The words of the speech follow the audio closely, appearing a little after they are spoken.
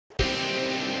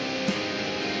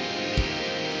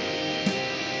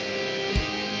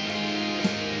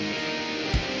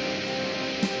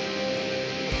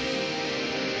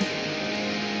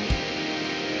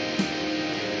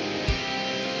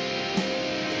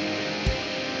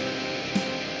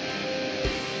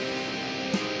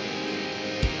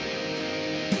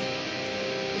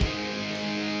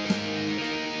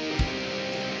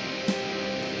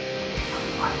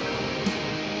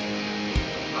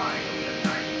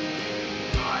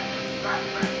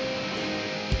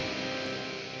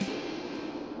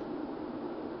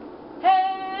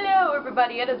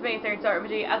everybody, it is me,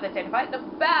 RPG, as I said,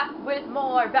 I'm back with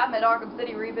more Batman Arkham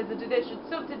City Revisited Edition.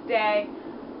 So today,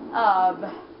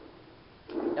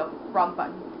 nope, wrong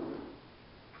button.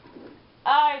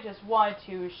 I just want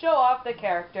to show off the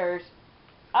characters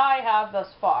I have thus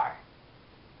far.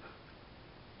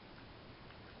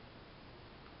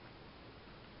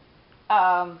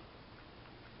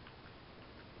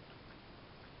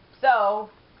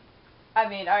 So, I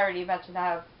mean, I already mentioned I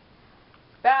have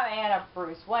Batman, I have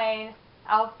Bruce Wayne,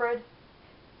 Alfred,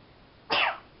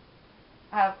 I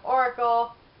have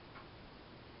Oracle.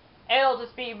 It'll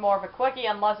just be more of a quickie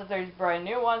unless if there's brand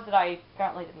new ones that I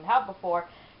apparently didn't have before.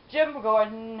 Jim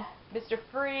Gordon, Mr.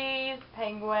 Freeze,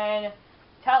 Penguin,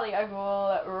 Talia al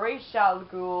Ghul, Ra's al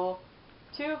Ghul,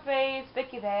 Two-Face,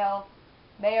 Vicky Vale,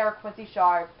 Mayor Quincy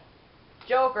Sharp.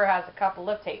 Joker has a couple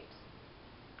of tapes.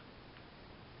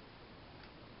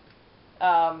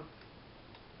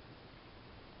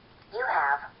 You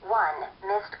have one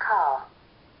missed call.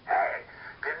 Hey,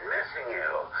 been missing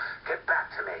you. Get back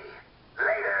to me.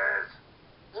 Laters.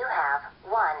 You have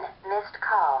one missed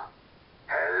call.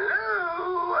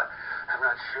 Hello? I'm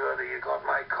not sure that you got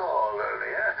my call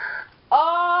earlier.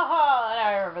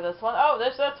 I remember this one. Oh,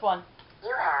 there's this one.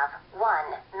 You have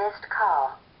one missed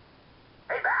call.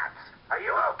 Hey, Bats, are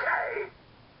you okay?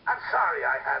 I'm sorry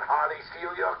I had Harley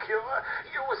steal your cure.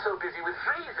 You were so busy with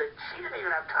Freeze that she didn't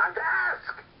even have time to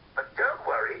ask. But don't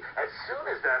worry, as soon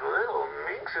as that little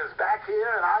minx is back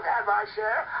here and I've had my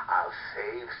share, I'll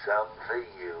save some for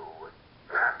you.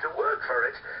 You have to work for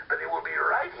it, but it will be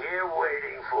right here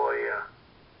waiting for you.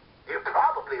 You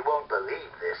probably won't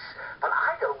believe this, but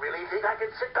I don't really think I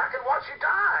can sit back and watch you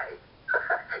die.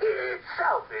 It's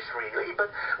selfish, really,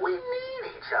 but we need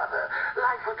each other.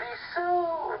 Life would be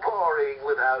so boring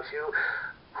without you.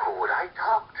 Who would I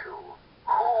talk to?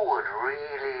 Who would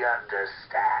really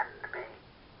understand me?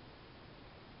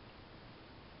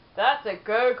 That's a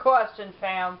good question,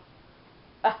 fam.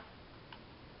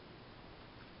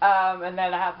 And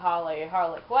then I have Harley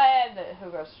Quinn,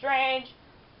 Hugo Strange.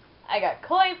 I got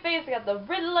Clayface, I got the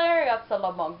Riddler, I got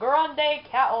Solomon Grande,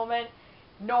 Catwoman,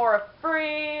 Nora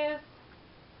Freeze.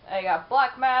 I got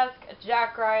Black Mask,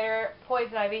 Jack Ryder,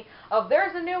 Poison Ivy. Oh,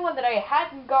 there's a new one that I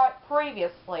hadn't got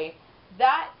previously.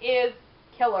 That is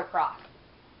Killer Croc.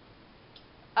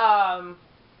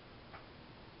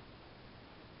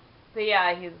 But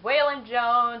yeah, he's Waylon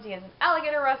Jones, he is an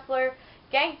alligator wrestler,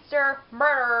 gangster,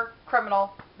 murderer,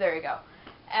 criminal, there you go.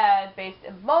 And based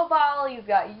in Mobile, he's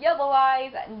got yellow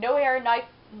eyes, no hair, 9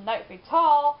 feet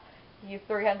tall, he's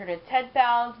 310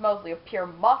 pounds, mostly of pure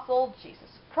muscle,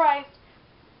 Jesus Christ.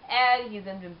 And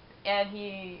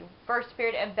he first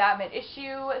appeared in Batman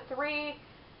issue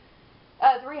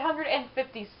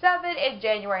 357 in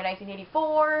January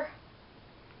 1984.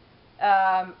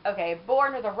 Okay,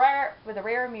 born with a rare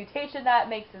mutation that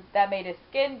made his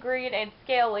skin green and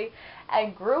scaly,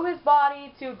 and grew his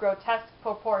body to grotesque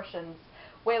proportions.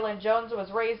 Waylon Jones was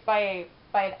raised by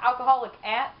an alcoholic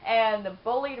aunt and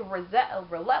bullied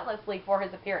relentlessly for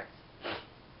his appearance.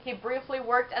 He briefly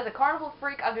worked as a carnival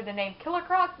freak under the name Killer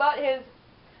Croc, but his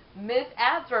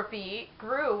misanthropy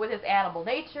grew with his animal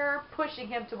nature, pushing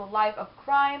him to a life of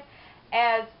crime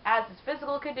as his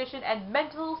physical condition and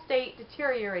mental state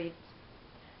deteriorated.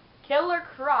 Killer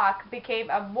Croc became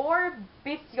a more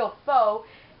bestial foe,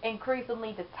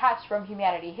 increasingly detached from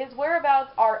humanity. His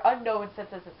whereabouts are unknown since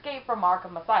his escape from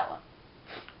Arkham Asylum.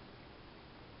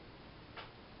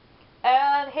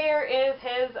 And here is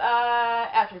his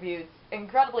attributes.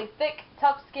 Incredibly thick,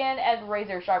 tough skin, and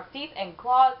razor-sharp teeth and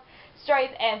claws.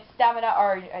 Strength and stamina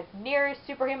are at near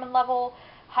superhuman level.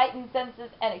 Heightened senses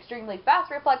and extremely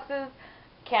fast reflexes.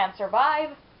 Can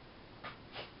survive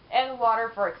in water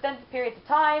for extended periods of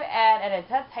time, and an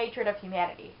intense hatred of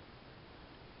humanity.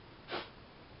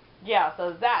 Yeah,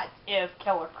 so that is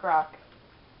Killer Croc.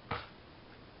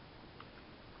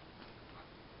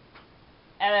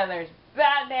 And then there's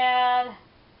Batman.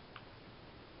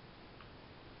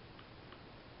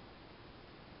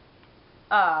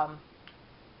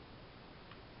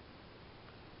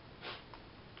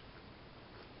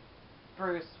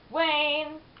 Bruce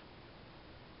Wayne.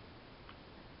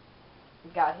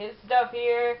 Got his stuff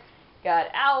here. Got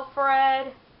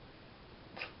Alfred.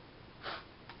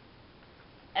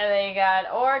 And then you got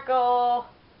Oracle.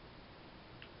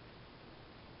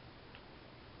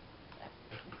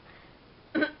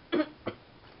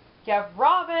 You have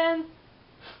Robin.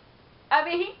 I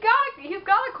mean, he's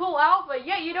got a cool outfit.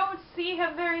 Yeah, you don't see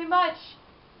him very much.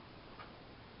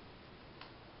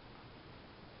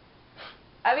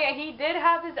 I mean, he did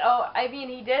have his own. I mean,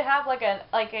 he did have like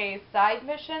a side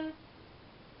mission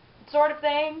sort of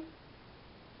thing.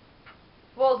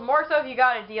 Well, it's more so if you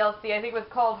got a DLC. I think it was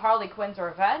called Harley Quinn's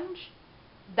Revenge.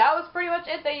 That was pretty much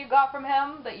it that you got from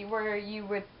him. That you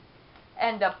would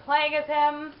end up playing as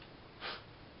him.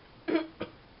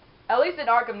 At least in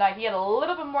Arkham Knight, he had a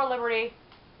little bit more liberty.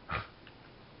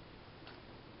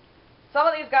 Some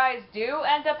of these guys do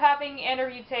end up having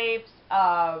interview tapes,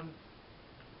 but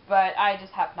I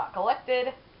just have not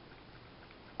collected.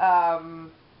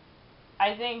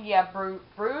 I think, yeah,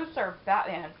 Bruce or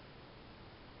Batman.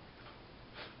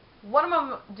 One of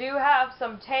them do have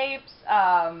some tapes.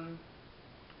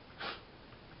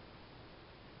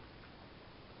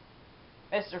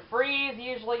 Mr. Freeze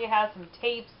usually has some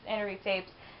tapes, interview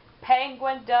tapes.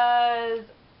 Penguin does.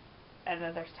 And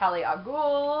then there's Talia al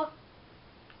Ghul,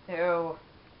 who...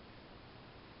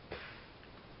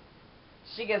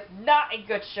 she is not a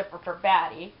good shipper for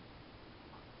Batty.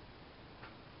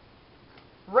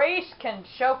 Ra's can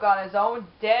choke on his own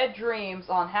dead dreams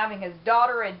on having his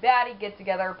daughter and Batty get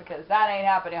together, because that ain't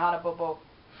happening, Hanabobo.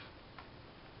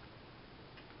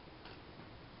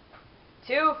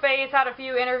 Two-Face had a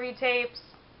few interview tapes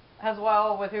as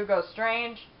well with Hugo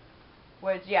Strange.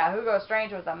 Which, yeah, Hugo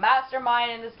Strange was the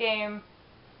mastermind in this game.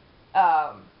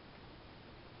 But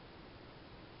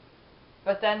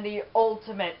then the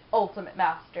ultimate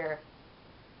master.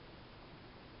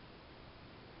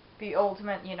 The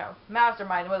ultimate, you know,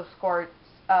 mastermind was, of course,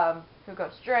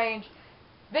 Hugo Strange.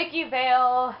 Vicky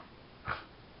Vale.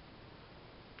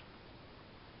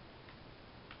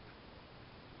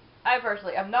 I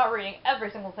personally am not reading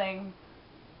every single thing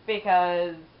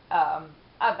because I'm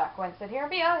not going to sit here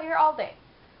and be out here all day.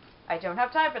 I don't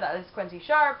have time for that. This is Quincy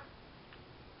Sharp.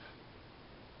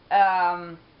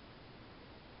 I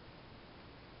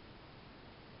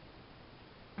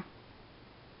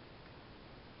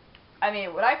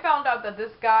mean, when I found out that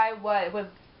this guy was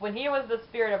when he was the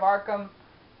Spirit of Arkham,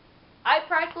 I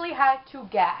practically had to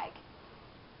gag.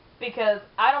 Because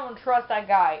I don't trust that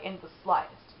guy in the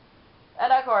slightest.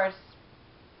 And of course,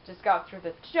 just got through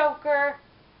the Joker.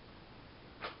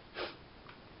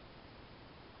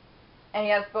 And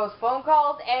he has both phone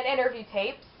calls and interview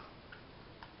tapes.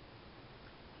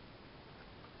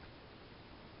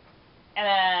 And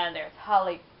then there's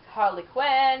Harley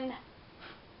Quinn.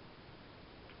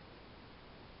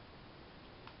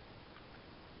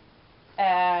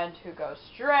 And Hugo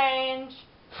Strange,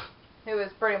 who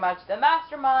is pretty much the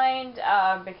mastermind,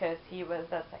 because he was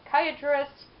a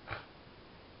psychiatrist.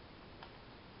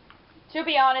 To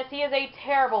be honest, he is a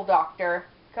terrible doctor.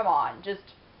 Come on,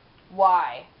 just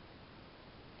why?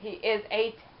 He is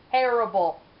a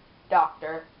terrible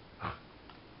doctor.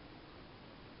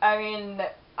 I mean,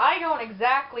 I don't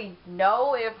exactly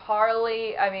know if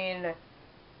Harley,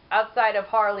 outside of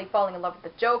Harley falling in love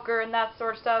with the Joker and that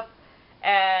sort of stuff,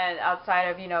 and outside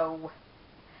of, you know,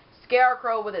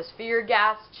 Scarecrow with his fear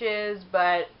gas chiz,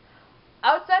 but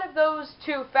outside of those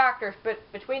two factors, but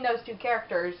between those two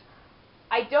characters,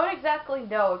 I don't exactly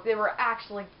know if they were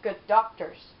actually good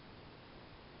doctors.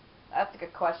 That's a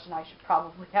good question. I should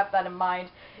probably have that in mind.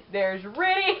 There's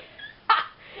Riddy.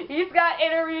 He's got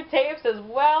interview tapes as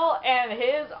well, and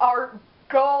his are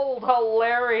gold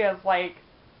hilarious. Like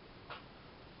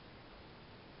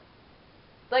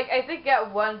I think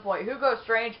at one point, Hugo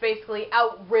Strange basically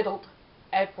out-riddled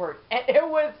Edward, and it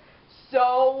was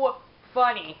so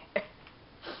funny.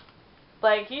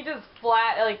 Like, he just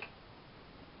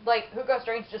like Hugo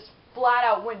Strange just flat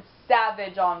out went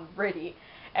savage on Riddy,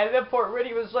 and then poor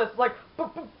Riddy was just like,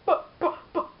 what?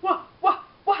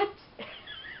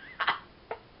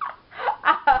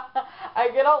 I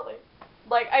can only,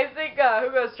 I think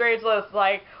Hugo Strange was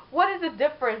like, what is the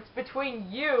difference between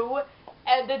you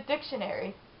and the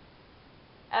dictionary?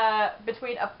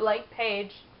 Between a blank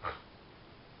page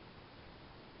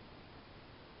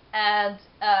and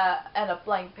a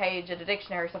blank page in a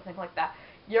dictionary, or something like that.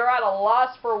 You're at a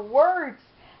loss for words.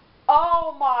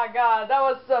 Oh my god, that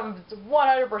was some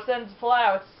 100% flat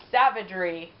out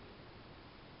savagery.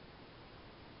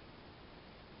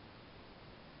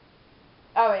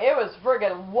 Oh, it was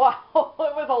friggin' wow.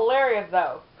 It was hilarious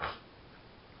though.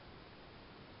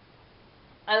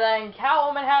 And then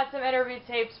Catwoman had some interview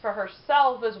tapes for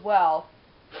herself as well.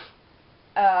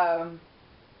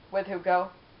 With Hugo.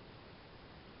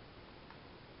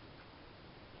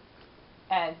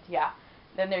 And yeah.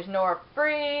 Then there's Nora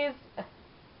Freeze.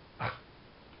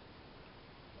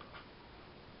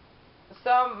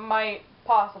 Some might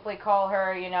possibly call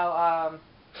her, you know,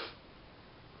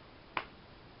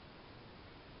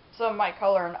 some might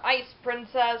call her an ice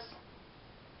princess.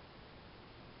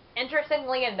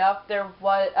 Interestingly enough, there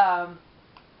was,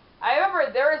 I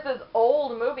remember there was this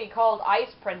old movie called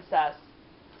Ice Princess.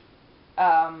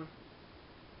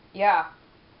 Yeah.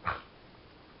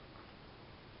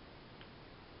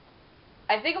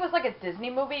 I think it was like a Disney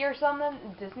movie or something.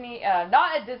 Disney,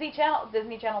 not a Disney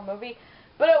Channel movie,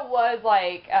 but it was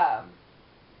like,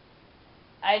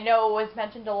 I know it was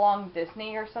mentioned along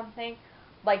Disney or something.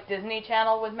 Like Disney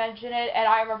Channel would mention it, and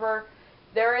I remember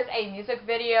there is a music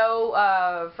video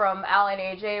from Alan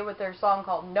AJ with their song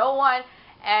called "No One,"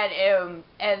 and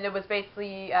it was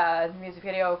basically a music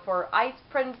video for Ice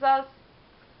Princess.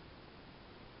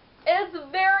 It's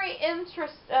very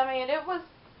interesting.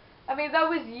 I mean, that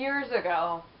was years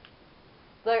ago.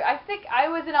 Like, I think I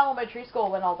was in elementary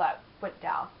school when all that went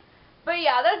down. But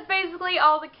yeah, that's basically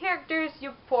all the characters.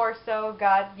 You poor so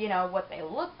got, you know, what they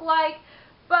look like.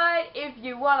 But if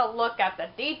you want to look at the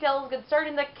details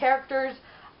concerning the characters,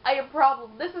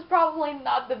 this is probably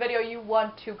not the video you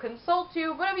want to consult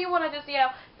to. But if you want to just, you know,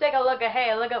 take a look at,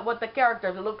 hey, look at what the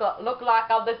characters look like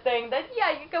on this thing, then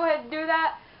yeah, you can go ahead and do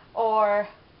that. Or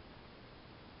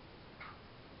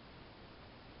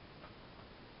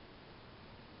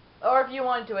if you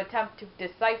wanted to attempt to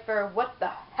decipher what the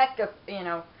heck is, you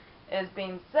know, is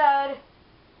being said,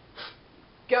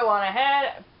 go on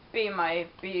ahead, be my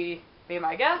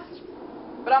guest.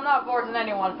 But I'm not forcing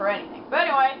anyone for anything. But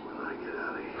anyway. When I get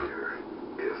out of here,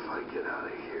 if I get out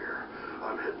of here,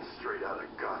 I'm heading straight out of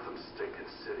Gotham stinking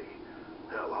city.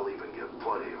 Hell, I'll even give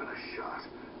Bloodhaven a shot.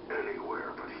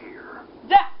 Anywhere but here.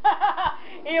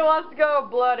 He wants to go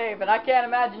Bloodhaven. I can't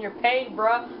imagine your pain,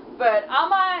 bruh. But I'm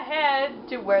gonna head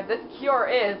to where this cure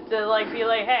is to like be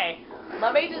like, hey,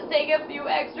 let me just take a few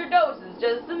extra doses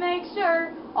just to make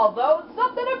sure. Although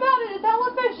something about it is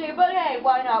hella fishy, but hey,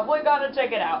 why not? We gotta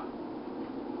check it out.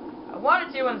 I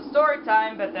wanted to in story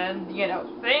time, but then, you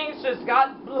know, things just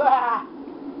got blah.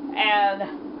 And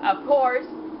of course,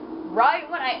 right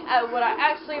when I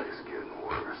actually, It's getting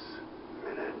worse,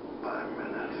 minute by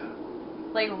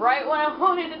minute. like right when I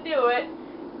wanted to do it,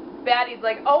 Baddie's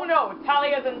like, oh no,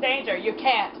 Talia's in danger, you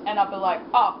can't. And I'll be like,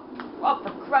 oh,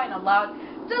 for crying out loud,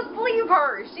 just leave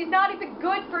her. She's not even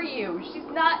good for you. She's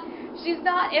not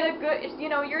in a good, you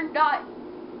know,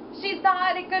 she's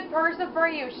not a good person for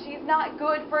you. She's not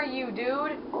good for you,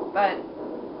 dude. But,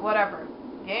 whatever.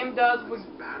 Game does What's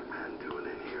Batman doing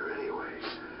in here anyway?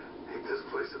 Ain't this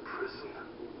place a prison?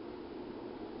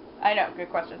 I know, good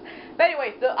questions. But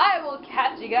anyway, so I will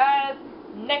catch you guys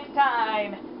next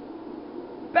time.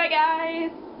 Bye, guys!